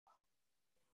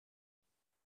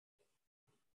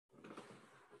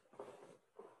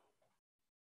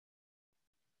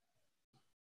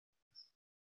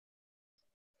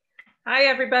Hi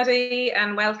everybody,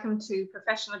 and welcome to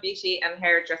Professional Beauty and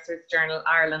Hairdressers Journal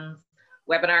Ireland's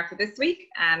webinar for this week.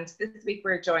 And this week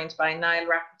we're joined by Niall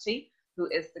Rafferty, who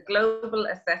is the Global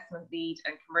Assessment Lead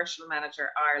and Commercial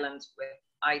Manager Ireland with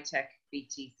iTech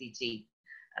VTCT.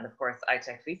 And of course,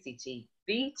 iTech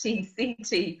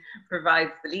VTCT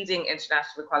provides the leading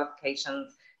international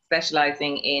qualifications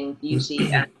specialising in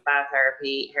beauty and spa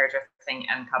therapy, hairdressing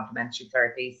and complementary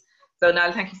therapies. So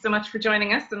Niall, thank you so much for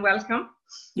joining us and welcome.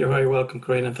 You're very welcome,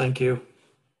 Karina. Thank you.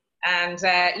 And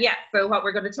so what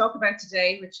we're going to talk about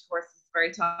today, which of course is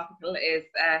very topical, is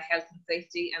health and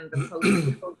safety and the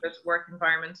post-COVID work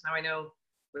environment. Now I know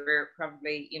we're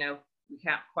probably, we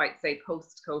can't quite say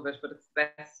post-COVID, but it's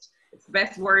the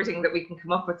best wording that we can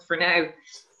come up with for now.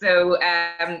 So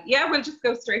we'll just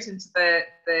go straight into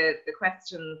the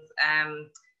questions.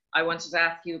 I wanted to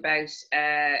ask you about,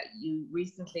 you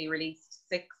recently released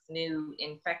 6 new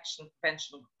infection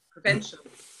prevention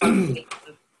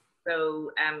qualifications.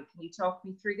 So can you talk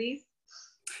me through these?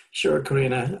 Sure,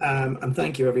 Karina, and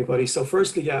thank you everybody. So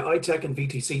firstly, iTech and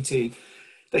VTCT,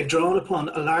 they've drawn upon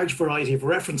a large variety of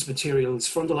reference materials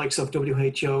from the likes of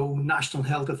WHO, national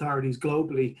health authorities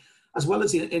globally, as well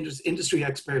as the industry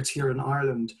experts here in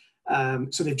Ireland.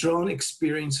 So they've drawn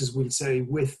experiences, we'll say,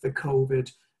 with the COVID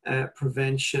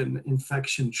prevention,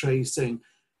 infection tracing.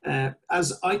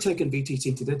 As iTech and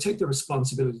VTCT, they take the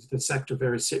responsibility to the sector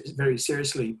very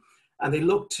seriously, and they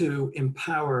look to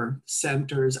empower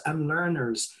centres and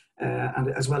learners, and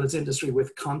as well as industry,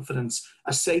 with confidence,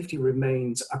 as safety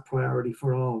remains a priority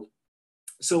for all.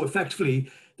 So effectively,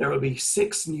 there will be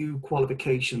 6 new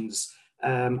qualifications,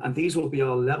 and these will be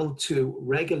all level 2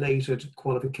 regulated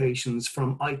qualifications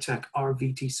from iTech or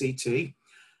VTCT.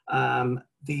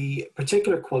 The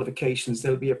particular qualifications,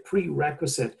 there'll be a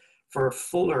prerequisite for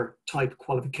fuller type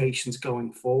qualifications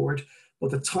going forward, but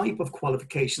the type of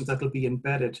qualifications that will be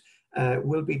embedded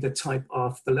will be the type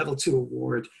of the level 2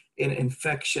 award in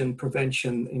infection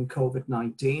prevention in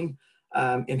COVID-19,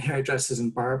 in hairdressers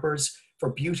and barbers, for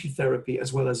beauty therapy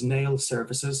as well as nail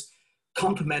services,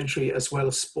 complementary as well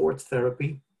as sport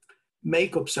therapy,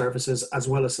 makeup services, as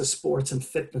well as the sports and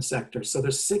fitness sector. So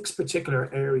there's 6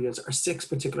 particular areas or 6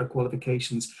 particular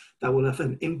qualifications that will have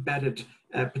an embedded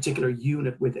particular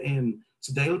unit within.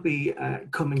 So they'll be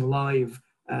coming live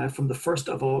from the 1st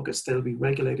of August. They'll be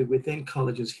regulated within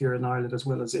colleges here in Ireland as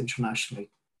well as internationally.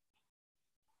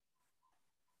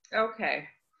 Okay.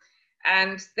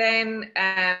 And then,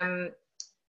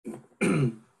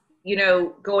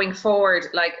 going forward,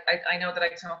 like I know that I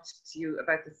talked to you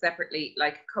about this separately,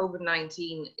 like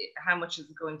COVID-19, how much is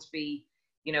it going to be,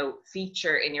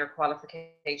 feature in your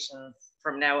qualifications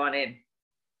from now on in?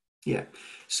 Yeah,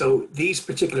 so these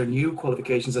particular new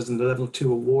qualifications as in the level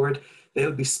 2 award,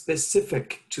 they'll be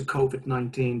specific to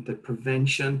COVID-19, the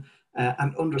prevention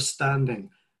and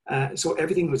understanding. So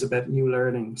everything was about new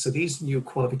learning. So these new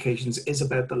qualifications is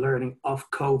about the learning of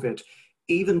COVID,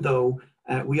 even though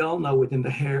we all know within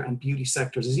the hair and beauty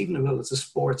sectors, as even well as the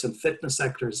sports and fitness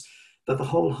sectors, that the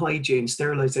whole hygiene,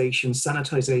 sterilization,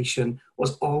 sanitization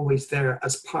was always there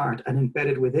as part and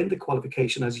embedded within the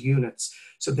qualification as units.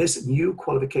 So this new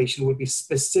qualification will be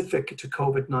specific to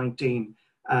COVID-19.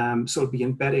 So it'll be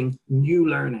embedding new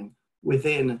learning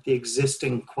within the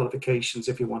existing qualifications,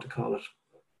 if you want to call it.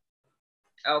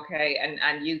 Okay,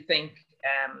 and you think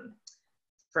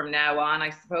from now on,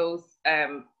 I suppose,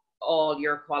 all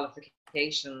your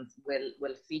qualifications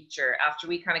will feature after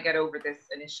we kind of get over this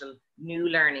initial new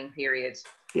learning period.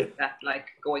 Yeah. That, like,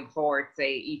 going forward,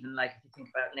 say even like if you think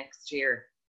about next year,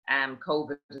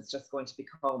 COVID is just going to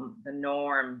become the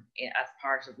norm as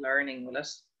part of learning, will it?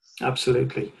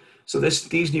 Absolutely. So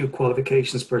these new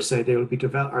qualifications per se, they will be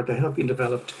developed, or they have been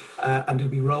developed, and they'll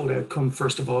be rolled out come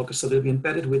 1st of August. So they'll be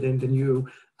embedded within the new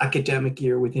academic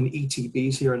year within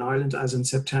ETBs here in Ireland, as in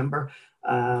September,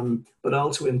 but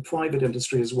also in private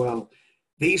industry as well.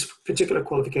 These particular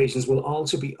qualifications will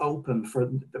also be open for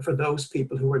those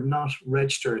people who are not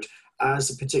registered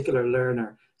as a particular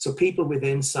learner. So people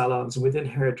within salons, within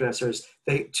hairdressers,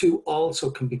 they too also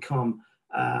can become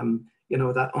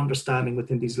that understanding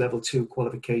within these level 2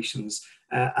 qualifications,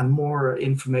 and more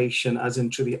information as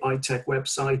in through the iTech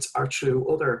websites or through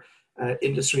other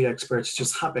industry experts,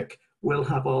 just HABIC, will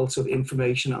have also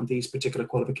information on these particular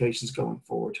qualifications going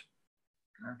forward.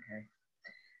 Okay.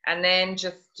 And then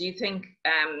just, do you think,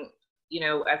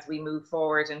 as we move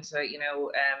forward into,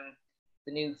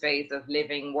 the new phase of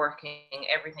living, working,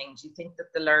 everything, do you think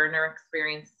that the learner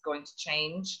experience is going to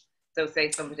change? So say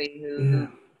somebody who,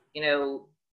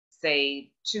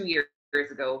 say 2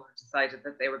 years ago decided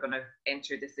that they were going to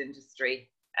enter this industry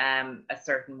a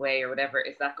certain way or whatever,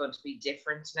 is that going to be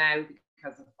different now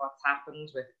because of what's happened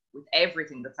with with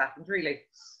everything that's happened, really?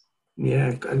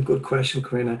 Yeah, and good question,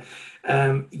 Karina.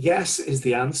 Yes is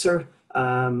the answer.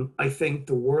 I think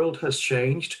the world has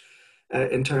changed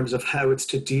in terms of how it's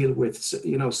to deal with,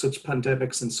 you know, such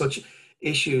pandemics and such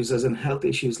issues as in health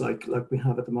issues like we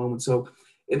have at the moment. So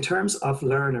in terms of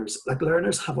learners, like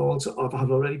learners have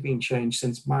already been changed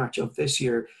since March of this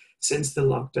year, since the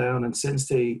lockdown and since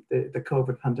the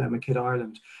COVID pandemic hit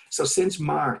Ireland. So since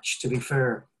March, to be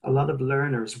fair, a lot of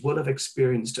learners would have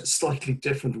experienced slightly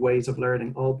different ways of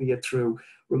learning, albeit through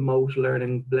remote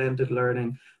learning, blended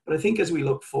learning. But I think as we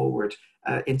look forward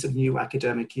into the new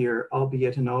academic year,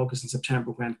 albeit in August and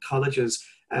September when colleges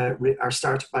are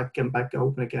starting back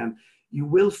open again, you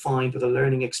will find that the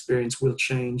learning experience will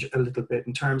change a little bit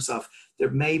in terms of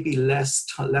there may be less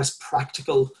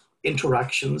practical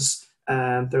interactions.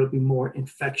 There will be more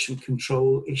infection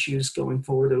control issues going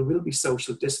forward. There will be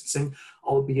social distancing,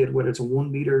 albeit whether it's a 1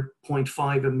 meter,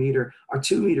 0.5 a meter, or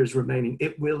 2 meters remaining,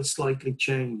 it will slightly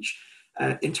change.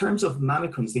 In terms of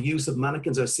mannequins, the use of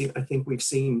mannequins, I think we've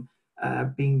seen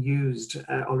being used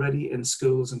already in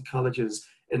schools and colleges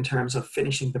in terms of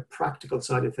finishing the practical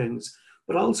side of things,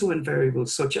 but also in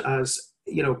variables such as,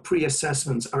 you know,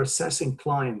 pre-assessments or assessing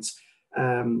clients,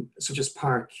 such as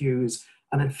park queues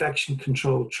and infection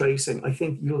control tracing. I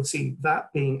think you'll see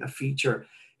that being a feature,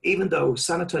 even though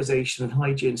sanitization and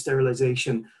hygiene,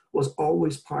 sterilization was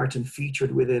always part and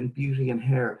featured within beauty and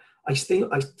hair. I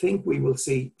think we will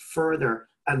see further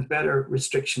and better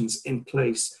restrictions in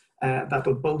place that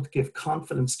will both give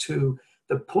confidence to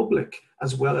the public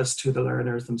as well as to the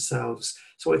learners themselves.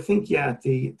 So I think, yeah,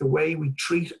 the way we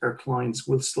treat our clients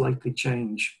will slightly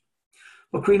change.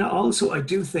 But Karina, also, I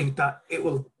do think that it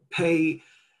will pay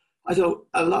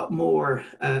a lot more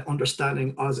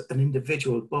understanding as an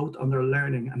individual, both on their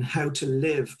learning and how to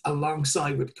live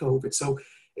alongside with COVID. So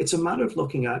it's a matter of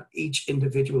looking at each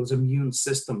individual's immune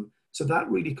system. So that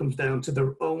really comes down to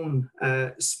their own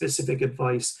specific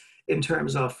advice in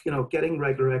terms of, you know, getting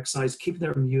regular exercise, keeping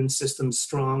their immune system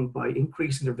strong by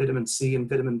increasing their vitamin C and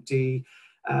vitamin D.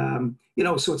 You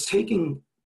know, so it's taking,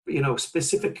 you know,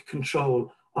 specific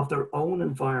control of their own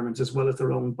environments as well as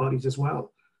their own bodies as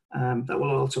well. That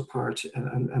will also part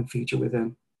and feature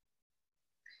within.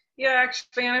 Yeah,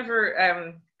 actually,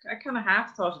 I kind of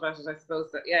half thought about it, I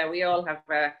suppose, that, yeah, we all have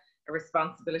a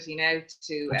responsibility now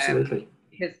to, Absolutely.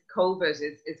 because COVID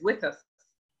is with us.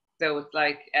 So it's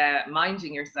like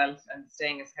minding yourself and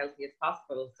staying as healthy as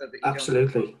possible so that you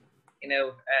Absolutely. don't, you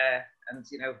know,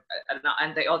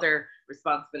 and the other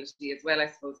responsibility as well, I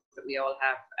suppose, that we all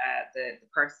have, the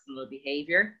personal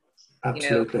behavior.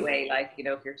 Absolutely. You know, the way, like, you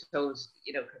know, if you're told,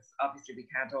 you know, because obviously we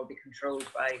can't all be controlled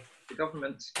by the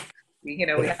government. We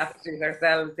have to do it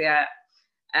ourselves, yeah.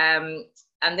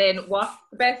 And then what's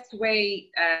the best way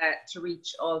to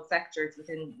reach all sectors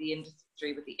within the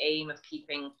industry with the aim of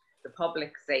keeping the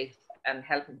public safe and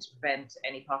helping to prevent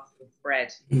any possible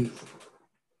spread?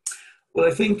 Well,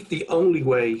 I think the only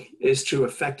way is through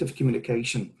effective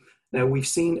communication. Now, we've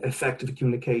seen effective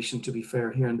communication, to be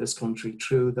fair, here in this country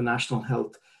through the National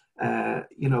Health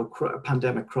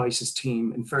pandemic crisis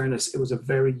team. In fairness, it was a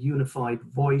very unified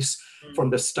voice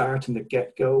from the start and the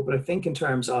get-go. But I think in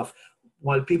terms of,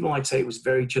 while people might say it was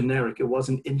very generic, it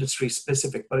wasn't industry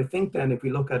specific. But I think then if we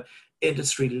look at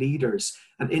industry leaders,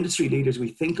 we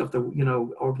think of the, you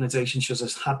know, organizations such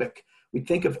as HABIC. We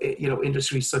think of, you know,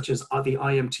 industries such as the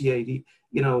IMTA,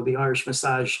 the Irish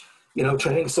Massage, you know,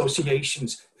 training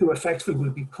associations, who effectively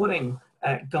will be putting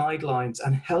guidelines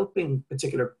and helping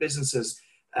particular businesses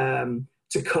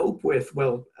to cope with,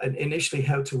 well, initially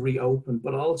how to reopen,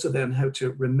 but also then how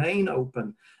to remain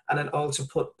open, and then also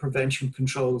put prevention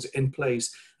controls in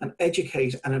place and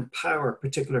educate and empower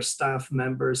particular staff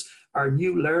members, our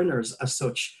new learners as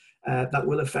such, that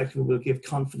will effectively give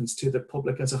confidence to the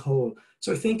public as a whole.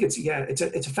 So I think it's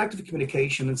effective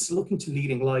communication. It's looking to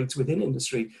leading lights within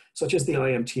industry, such as the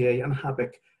IMTA and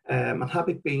HABIC, and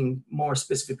HABIC being more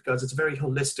specific because it's very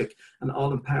holistic and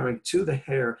all empowering to the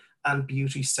hair and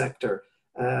beauty sector.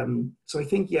 So I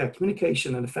think, yeah,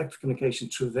 communication and effective communication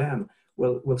through them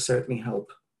will certainly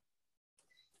help.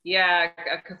 Yeah,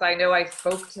 because I know I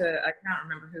spoke to, I can't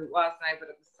remember who it was now, but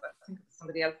I think it was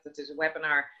somebody else that did a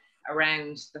webinar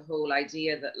around the whole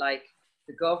idea that, like,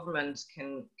 the government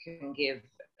can give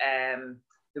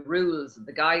the rules and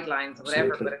the guidelines or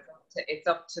whatever, Absolutely. But it's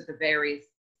up to the various,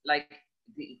 like,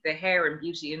 the hair and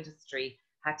beauty industry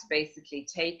had to basically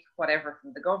take whatever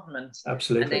from the government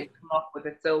Absolutely. and then come up with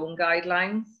its own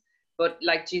guidelines. But,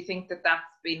 like, do you think that that's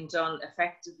been done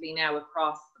effectively now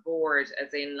across the board,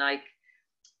 as in, like,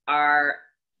 are,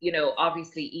 you know,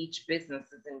 obviously each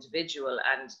business is individual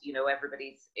and, you know,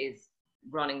 everybody's is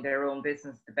running their own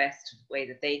business the best way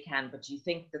that they can. But do you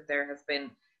think that there has been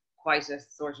quite a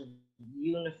sort of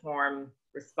uniform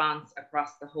response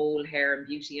across the whole hair and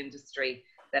beauty industry,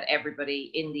 that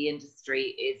everybody in the industry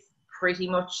is pretty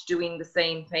much doing the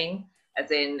same thing,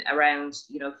 as in around,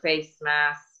 you know, face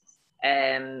masks,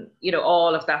 you know,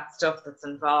 all of that stuff that's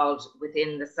involved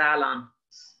within the salon?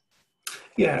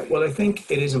 Yeah, well, I think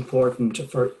it is important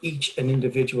for each an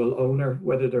individual owner,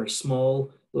 whether they're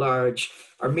small, large,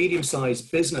 or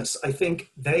medium-sized business. I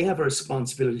think they have a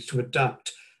responsibility to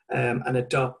adapt and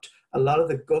adopt a lot of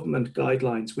the government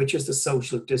guidelines, which is the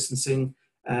social distancing,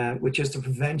 which is the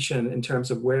prevention in terms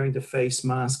of wearing the face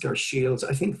mask or shields.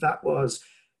 I think that was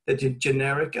the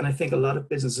generic, and I think a lot of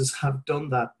businesses have done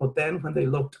that. But then when they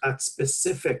looked at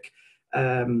specific,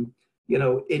 you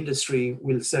know, industry,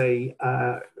 we'll say,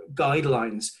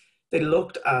 guidelines, they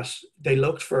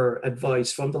looked for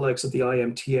advice from the likes of the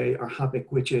IMTA or HABIC,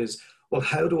 which is, well,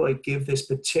 how do I give this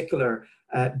particular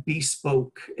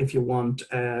bespoke, if you want,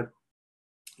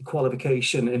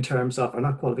 qualification in terms of, or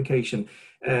not qualification,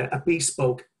 a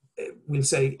bespoke, we'll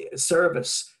say,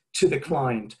 service to the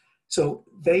client. So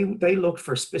they looked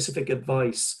for specific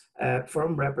advice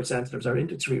from representatives or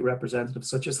industry representatives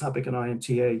such as HABIC and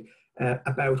IMTA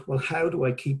about, well, how do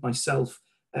I keep myself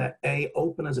A,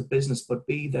 open as a business, but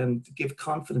B, then to give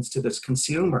confidence to this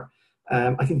consumer.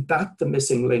 I think that's the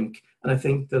missing link. And I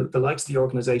think the likes of the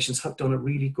organizations have done a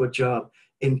really good job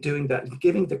in doing that, and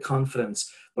giving the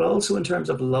confidence, but also in terms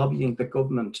of lobbying the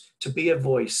government to be a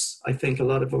voice. I think a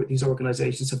lot of what these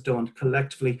organizations have done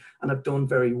collectively and have done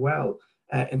very well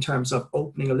in terms of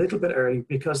opening a little bit early,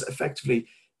 because effectively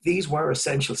these were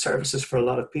essential services for a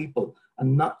lot of people,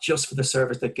 and not just for the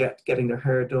service they get, getting their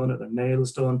hair done or their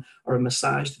nails done or a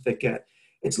massage that they get.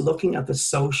 It's looking at the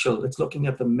social, it's looking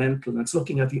at the mental, and it's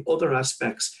looking at the other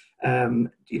aspects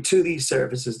to these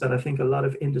services that I think a lot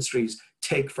of industries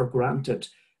take for granted.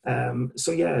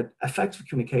 So yeah, effective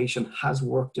communication has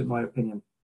worked, in my opinion.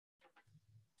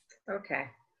 Okay.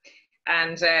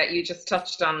 And you just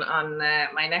touched on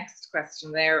my next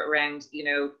question there around, you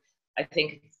know, I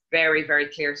think it's very, very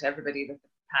clear to everybody that the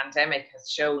pandemic has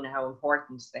shown how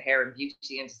important the hair and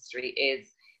beauty industry is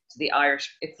to the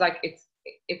Irish. It's like,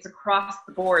 it's across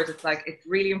the board. It's like, it's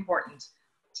really important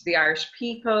to the Irish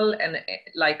people, and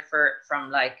like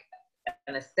from like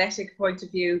an aesthetic point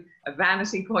of view, a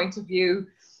vanity point of view,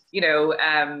 you know,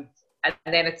 and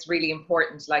then it's really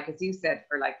important, like as you said,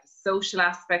 for like the social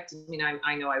aspect. I mean,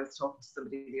 I know I was talking to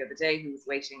somebody the other day who was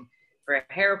waiting for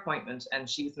a hair appointment, and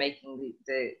she was making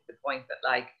the point that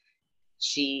like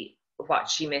what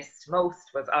she missed most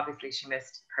was, obviously she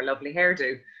missed her lovely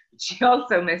hairdo, but she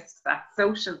also missed that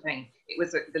social thing. It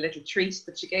was the little treat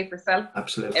that she gave herself.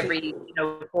 Absolutely. Every, you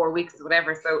know, 4 weeks or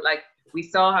whatever. So like, we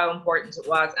saw how important it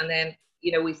was, and then,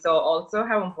 you know, we saw also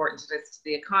how important it is to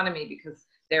the economy, because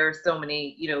there are so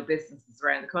many, you know, businesses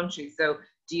around the country. So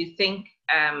do you think,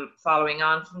 following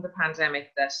on from the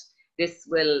pandemic, that this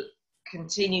will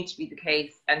continue to be the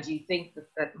case? And do you think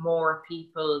that more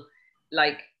people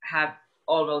like have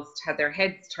almost had their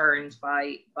heads turned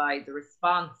by the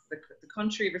response, the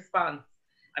country response?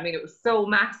 I mean, it was so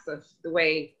massive, the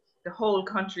way the whole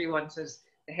country wanted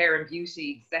the hair and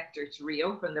beauty sector to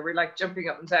reopen. They were like jumping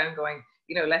up and down going,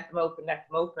 you know, let them open, let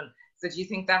them open. So do you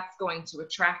think that's going to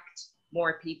attract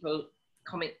more people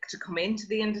come into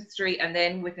the industry? And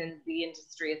then within the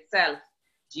industry itself,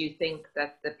 do you think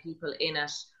that the people in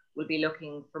it will be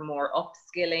looking for more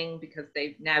upskilling, because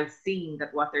they've now seen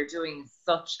that what they're doing is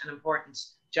such an important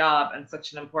job and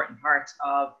such an important part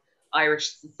of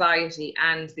Irish society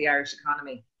and the Irish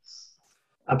economy?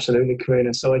 Absolutely,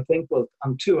 Karina. So I think, well,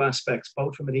 on two aspects,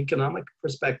 both from an economic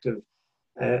perspective,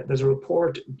 there's a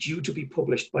report due to be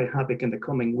published by HABIC in the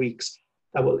coming weeks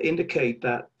that will indicate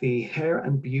that the hair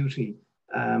and beauty,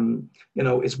 you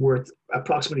know, is worth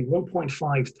approximately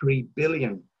 1.53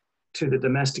 billion to the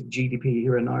domestic GDP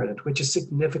here in Ireland, which is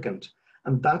significant.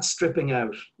 And that's stripping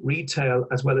out retail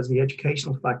as well as the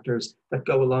educational factors that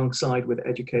go alongside with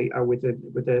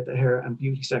the hair and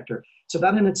beauty sector. So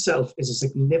that in itself is a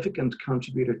significant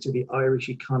contributor to the Irish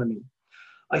economy.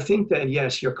 I think that,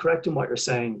 yes, you're correct in what you're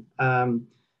saying.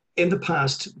 In the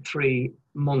past 3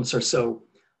 months or so,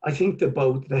 I think that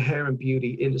both the hair and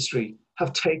beauty industry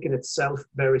have taken itself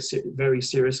very, very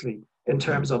seriously in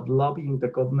terms of lobbying the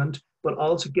government, but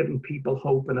also giving people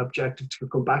hope and objective to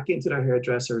come back into their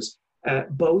hairdressers,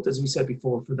 both, as we said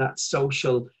before, for that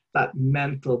social, that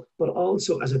mental, but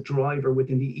also as a driver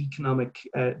within the economic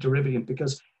derivative.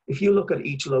 Because if you look at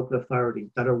each local authority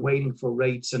that are waiting for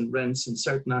rates and rents in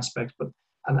certain aspects,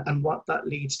 and what that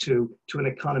leads to an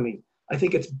economy, I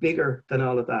think it's bigger than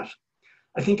all of that.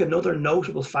 I think another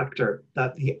notable factor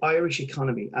that the Irish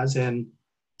economy, as in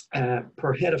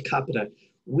per head of capita,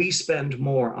 we spend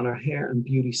more on our hair and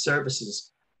beauty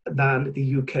services than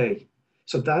the UK.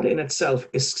 So that in itself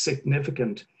is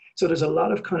significant. So there's a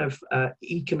lot of kind of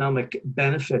economic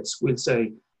benefits, we'll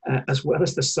say, as well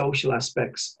as the social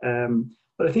aspects.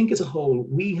 But I think as a whole,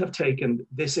 we have taken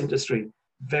this industry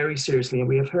very seriously, and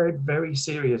we have heard very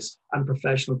serious and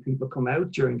professional people come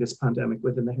out during this pandemic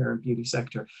within the hair and beauty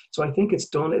sector. So I think it's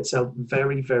done itself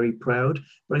very, very proud.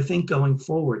 But I think going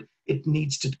forward, it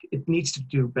needs to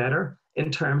do better in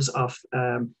terms of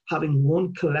having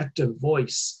one collective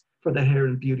voice for the hair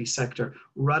and beauty sector,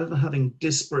 rather than having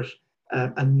disparate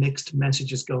and mixed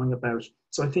messages going about.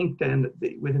 So I think then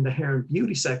within the hair and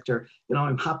beauty sector,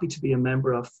 I'm happy to be a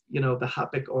member of, the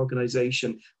HAPIC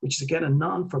organization, which is again a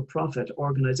non-for-profit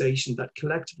organization that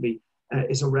collectively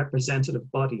is a representative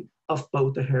body of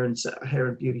both the hair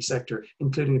and beauty sector,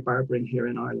 including barbering here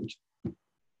in Ireland.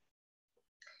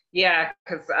 Yeah,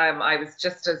 because I was,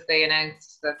 just as they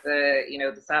announced that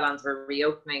the salons were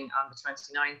reopening on the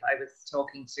 29th, I was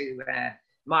talking to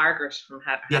Margaret from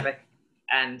HAPIC,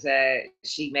 and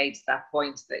she made that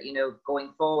point that,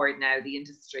 going forward now, the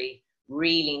industry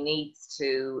really needs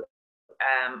to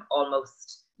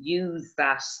almost use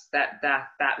that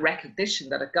recognition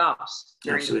that it got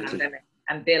during the pandemic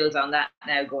and build on that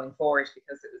now going forward,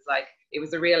 because it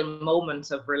was a real moment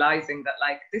of realizing that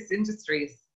this industry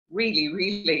is really,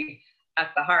 really at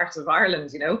the heart of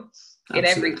Ireland, in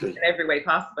every way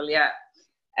possible. Yeah.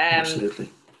 Absolutely.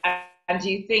 And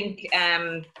do you think,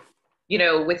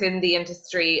 within the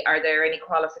industry, are there any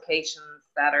qualifications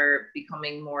that are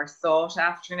becoming more sought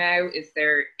after now? Is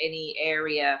there any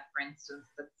area, for instance,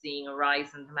 that's seeing a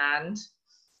rise in demand?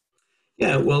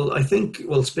 Yeah, well, I think,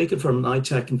 speaking from an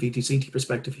iTech and VTCT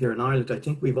perspective here in Ireland, I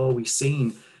think we've always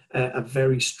seen a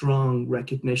very strong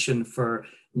recognition for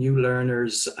new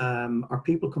learners or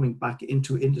people coming back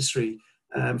into industry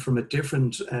from a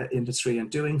different industry and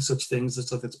doing such things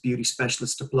as it's beauty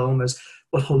specialist diplomas,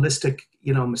 but holistic,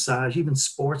 massage, even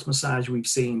sports massage we've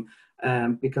seen,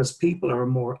 because people are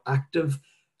more active.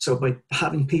 So by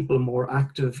having people more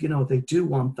active, they do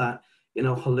want that,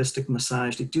 holistic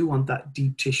massage. They do want that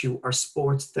deep tissue or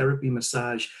sports therapy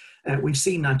massage. We've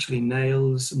seen naturally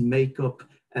nails and makeup,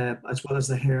 as well as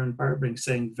the hair and barbering,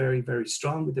 saying very, very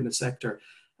strong within the sector.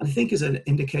 And I think is an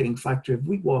indicating factor. If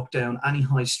we walk down any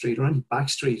high street or any back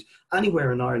street,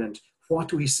 anywhere in Ireland, what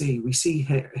do we see? We see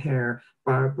hair,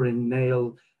 barbering,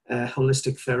 nail,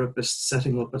 holistic therapists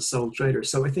setting up as sole traders.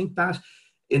 So I think that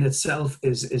in itself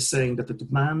is saying that the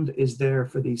demand is there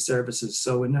for these services.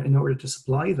 So in order to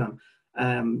supply them,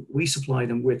 we supply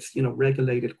them with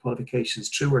regulated qualifications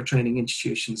through our training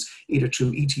institutions, either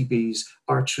through ETBs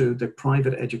or through the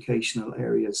private educational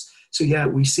areas. So yeah,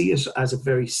 we see it as a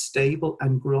very stable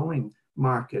and growing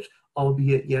market,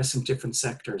 albeit yes, in different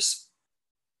sectors.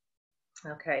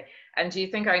 Okay, and do you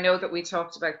think, I know that we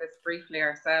talked about this briefly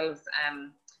ourselves,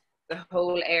 the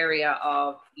whole area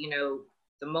of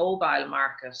the mobile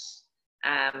market,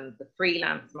 the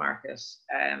freelance market,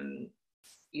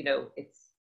 it's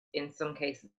in some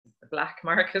cases the black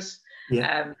market.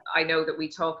 Yeah. I know that we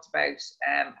talked about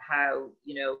how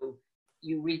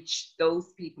you reach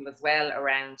those people as well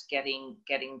around getting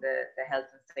the health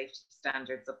and safety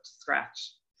standards up to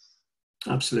scratch.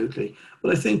 Absolutely.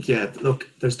 Well, I think, look,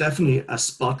 there's definitely a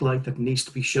spotlight that needs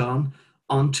to be shone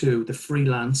onto the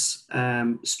freelance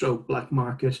stroke black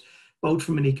market, both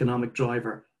from an economic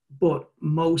driver, but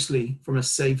mostly from a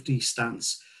safety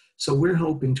stance. So we're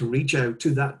hoping to reach out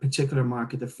to that particular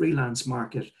market, the freelance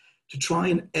market, to try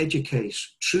and educate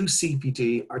through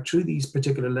CPD or through these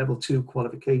particular level 2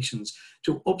 qualifications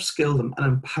to upskill them and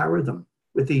empower them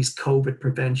with these COVID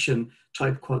prevention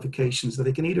type qualifications that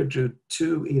they can either do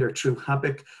either through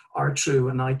HAPIC or through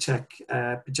an iTech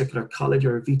particular college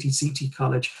or a VTCT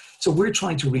college. So we're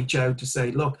trying to reach out to say,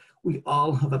 look, we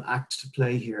all have an act to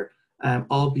play here.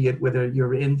 Albeit whether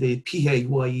you're in the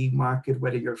PAYE market,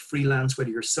 whether you're freelance,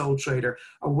 whether you're sole trader,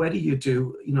 or whether you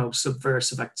do,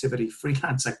 subversive activity,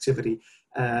 freelance activity,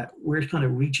 we're kind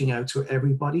of reaching out to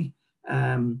everybody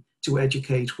to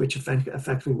educate, which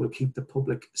effectively will keep the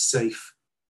public safe.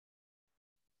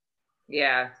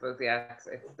 Yeah, I suppose,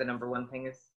 it's the number one thing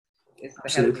is the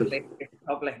Absolutely. health and safety of the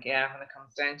public, when it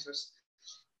comes down to it.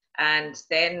 And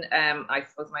then I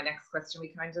suppose my next question, we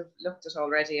kind of looked at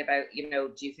already about,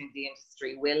 do you think the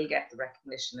industry will get the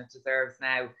recognition it deserves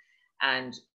now?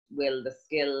 And will the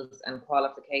skills and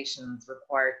qualifications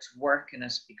required to work in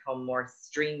it become more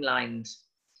streamlined?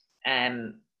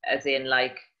 As in,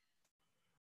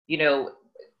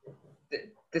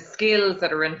 the skills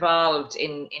that are involved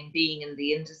in being in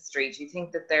the industry, do you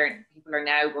think that people people are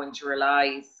now going to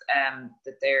realise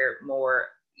that they're more,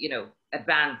 you know,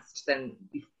 advanced than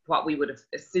what we would have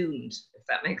assumed, if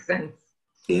that makes sense.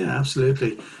 Yeah,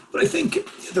 absolutely. But I think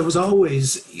there was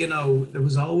always, you know, there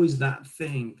was always that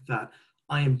thing that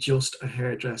I am just a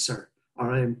hairdresser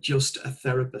or I am just a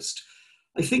therapist.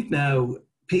 I think now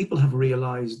people have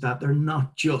realized that they're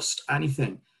not just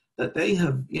anything, that they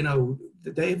have, you know,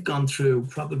 that they've gone through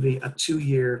probably a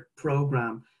 2-year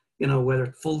program, you know,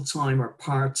 whether full time or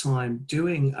part time,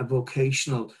 doing a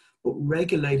vocational but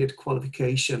regulated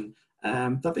qualification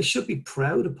that they should be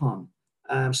proud upon.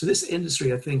 So this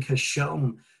industry, I think, has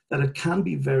shown that it can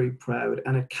be very proud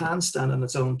and it can stand on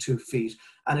its own 2 feet.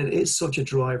 And it is such a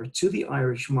driver to the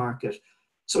Irish market.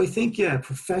 So I think, yeah,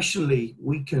 professionally,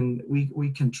 we can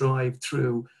drive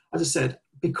through, as I said,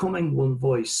 becoming one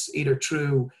voice, either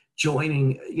through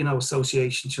joining, you know,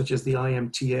 associations such as the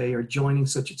IMTA or joining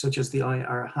such as the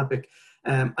HABIC.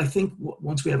 I think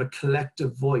once we have a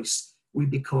collective voice, we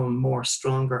become more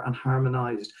stronger and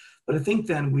harmonized. But I think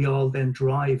then we all then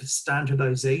drive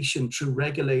standardization through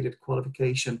regulated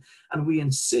qualification, and we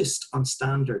insist on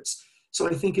standards. So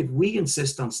I think if we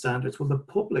insist on standards, well, the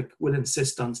public will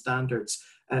insist on standards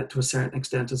to a certain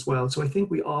extent as well. So I think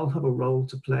we all have a role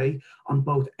to play on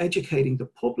both educating the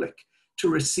public to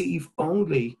receive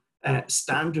only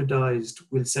standardized,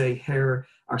 we'll say, hair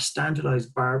or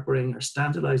standardized barbering or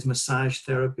standardized massage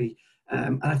therapy.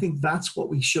 And I think that's what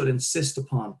we should insist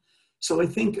upon. So I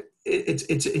think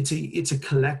it's a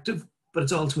collective, but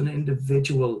it's also an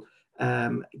individual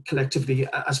collectively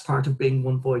as part of being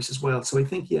one voice as well. So I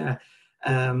think, yeah,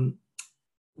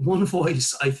 one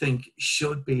voice, I think,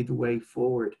 should be the way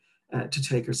forward to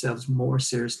take ourselves more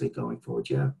seriously going forward.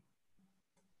 Yeah.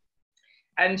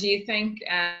 And do you think,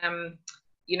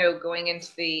 you know, going into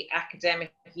the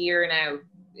academic year now,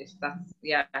 if that's,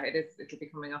 yeah, it'll be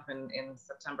coming up in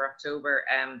September, October.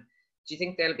 Do you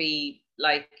think there'll be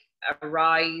like a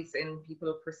rise in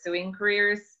people pursuing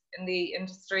careers in the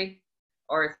industry,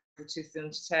 or is it too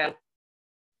soon to tell?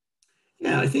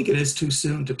 Yeah, I think it is too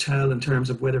soon to tell in terms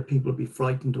of whether people will be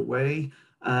frightened away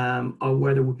or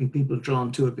whether would be people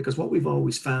drawn to it. Because what we've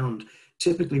always found,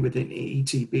 typically within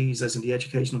ETBs, as in the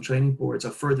educational training boards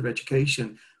or further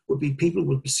education, would be people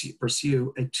will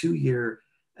pursue a 2-year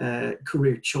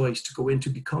career choice to go into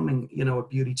becoming, you know, a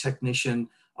beauty technician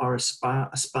or a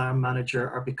spa manager,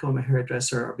 or become a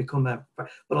hairdresser, or become but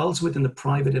also within the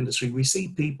private industry, we see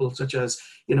people such as,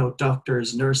 you know,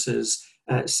 doctors, nurses,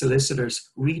 solicitors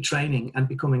retraining and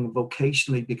becoming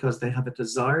vocationally because they have a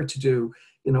desire to do,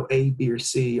 you know, A, B, or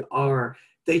C, or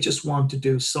they just want to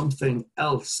do something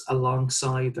else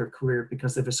alongside their career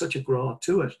because they've such a draw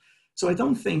to it. So I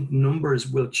don't think numbers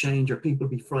will change or people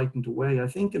be frightened away. I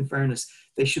think, in fairness,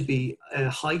 they should be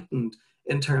heightened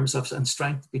in terms of and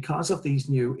strength because of these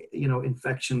new, you know,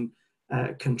 infection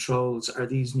controls or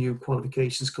these new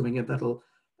qualifications coming in that'll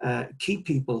keep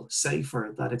people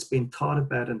safer, that it's been thought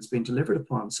about and it's been delivered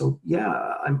upon. So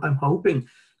yeah, I'm hoping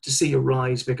to see a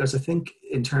rise, because I think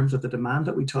in terms of the demand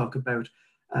that we talk about,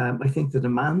 I think the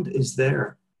demand is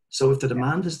there. So if the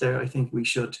demand is there, I think we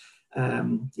should,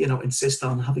 you know, insist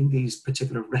on having these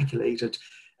particular regulated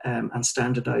and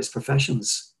standardized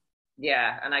professions.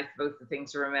 Yeah, and I suppose the thing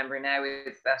to remember now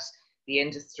is that the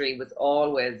industry was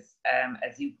always,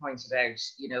 as you pointed out,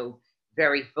 you know,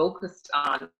 very focused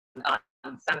on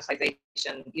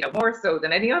sanitization, you know, more so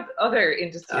than any other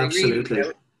industry. Absolutely. Really,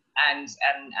 you know?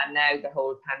 And now the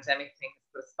whole pandemic thing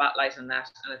has put a spotlight on that,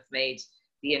 and it's made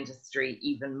the industry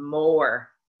even more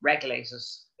regulated.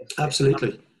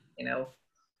 Absolutely. You know,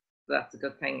 so that's a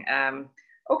good thing.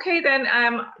 Okay, then,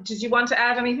 did you want to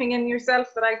add anything in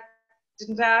yourself that I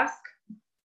didn't ask?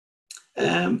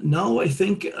 No, I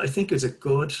think it's a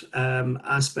good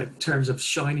aspect in terms of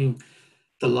shining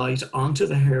the light onto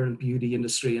the hair and beauty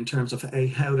industry in terms of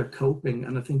how they're coping.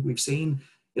 And I think we've seen,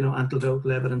 you know,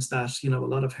 anecdotal evidence that, you know, a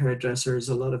lot of hairdressers,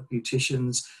 a lot of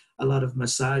beauticians, a lot of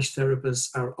massage therapists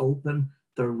are open.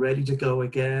 They're ready to go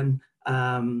again.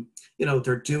 You know,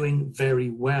 they're doing very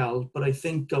well. But I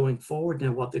think going forward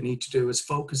now, what they need to do is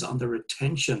focus on the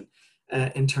retention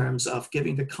in terms of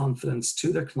giving the confidence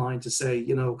to their client to say,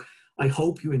 you know, I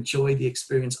hope you enjoy the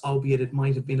experience, albeit it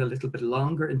might have been a little bit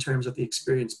longer in terms of the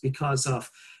experience because of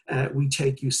we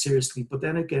take you seriously. But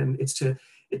then again, it's to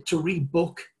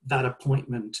rebook that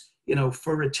appointment, you know,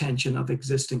 for retention of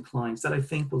existing clients that I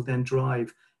think will then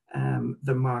drive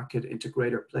the market into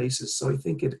greater places. So I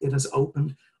think it has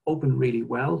opened really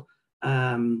well.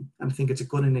 And I think it's a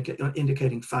good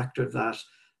indicating factor that,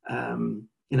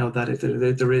 you know,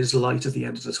 that there is light at the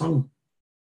end of the tunnel.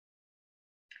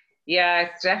 Yeah,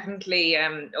 it's definitely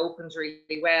opened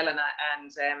really well, and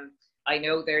I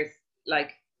know there's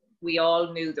like we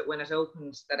all knew that when it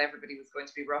opened that everybody was going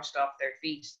to be rushed off their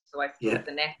feet. So I suppose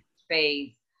the next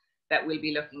phase that we'll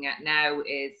be looking at now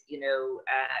is,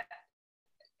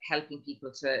 helping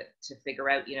people to figure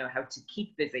out, how to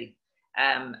keep busy.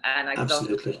 And I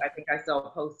think I saw a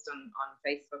post on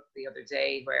Facebook the other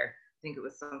day where I think it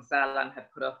was some salon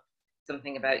had put up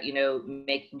something about,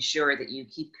 making sure that you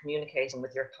keep communicating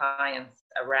with your clients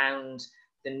around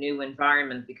the new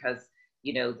environment, because,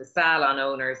 the salon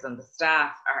owners and the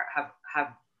staff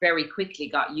have very quickly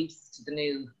got used to the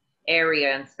new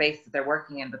area and space that they're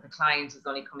working in, but the client is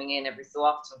only coming in every so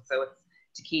often. So it's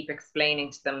to keep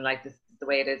explaining to them, like, this is the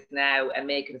way it is now, and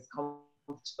make it as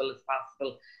comfortable as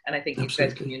possible. And I think you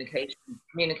said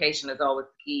communication is always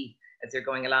key as you're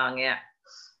going along. Yeah,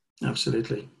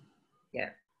 absolutely. Yeah,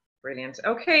 brilliant.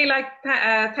 Okay,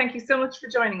 thank you so much for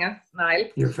joining us, Niall.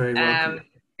 You're very welcome.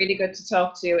 Really good to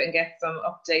talk to you and get some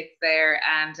updates there.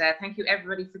 And thank you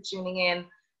everybody for tuning in.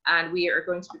 And we are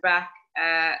going to be back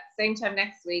same time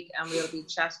next week, and we'll be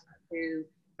chatting to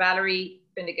Valerie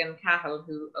Finnegan-Cahill,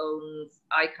 who owns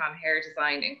Icon Hair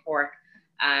Design in Cork.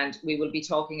 And we will be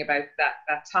talking about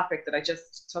that topic that I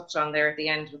just touched on there at the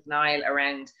end with Niall,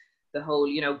 around the whole,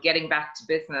 getting back to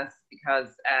business, because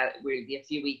we'll be a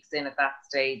few weeks in at that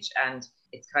stage, and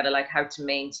it's kind of like how to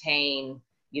maintain,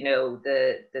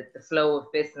 the flow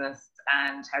of business,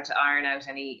 and how to iron out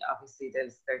any, obviously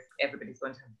there's everybody's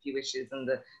going to have a few issues in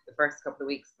the first couple of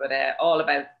weeks, but all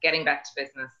about getting back to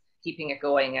business, keeping it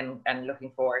going, and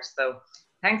looking forward. So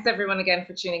thanks everyone again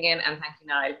for tuning in, and thank you,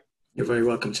 Niall. You're very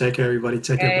welcome. Take care, everybody.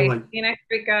 Take care. Bye-bye. See you next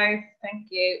week, guys. Thank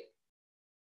you.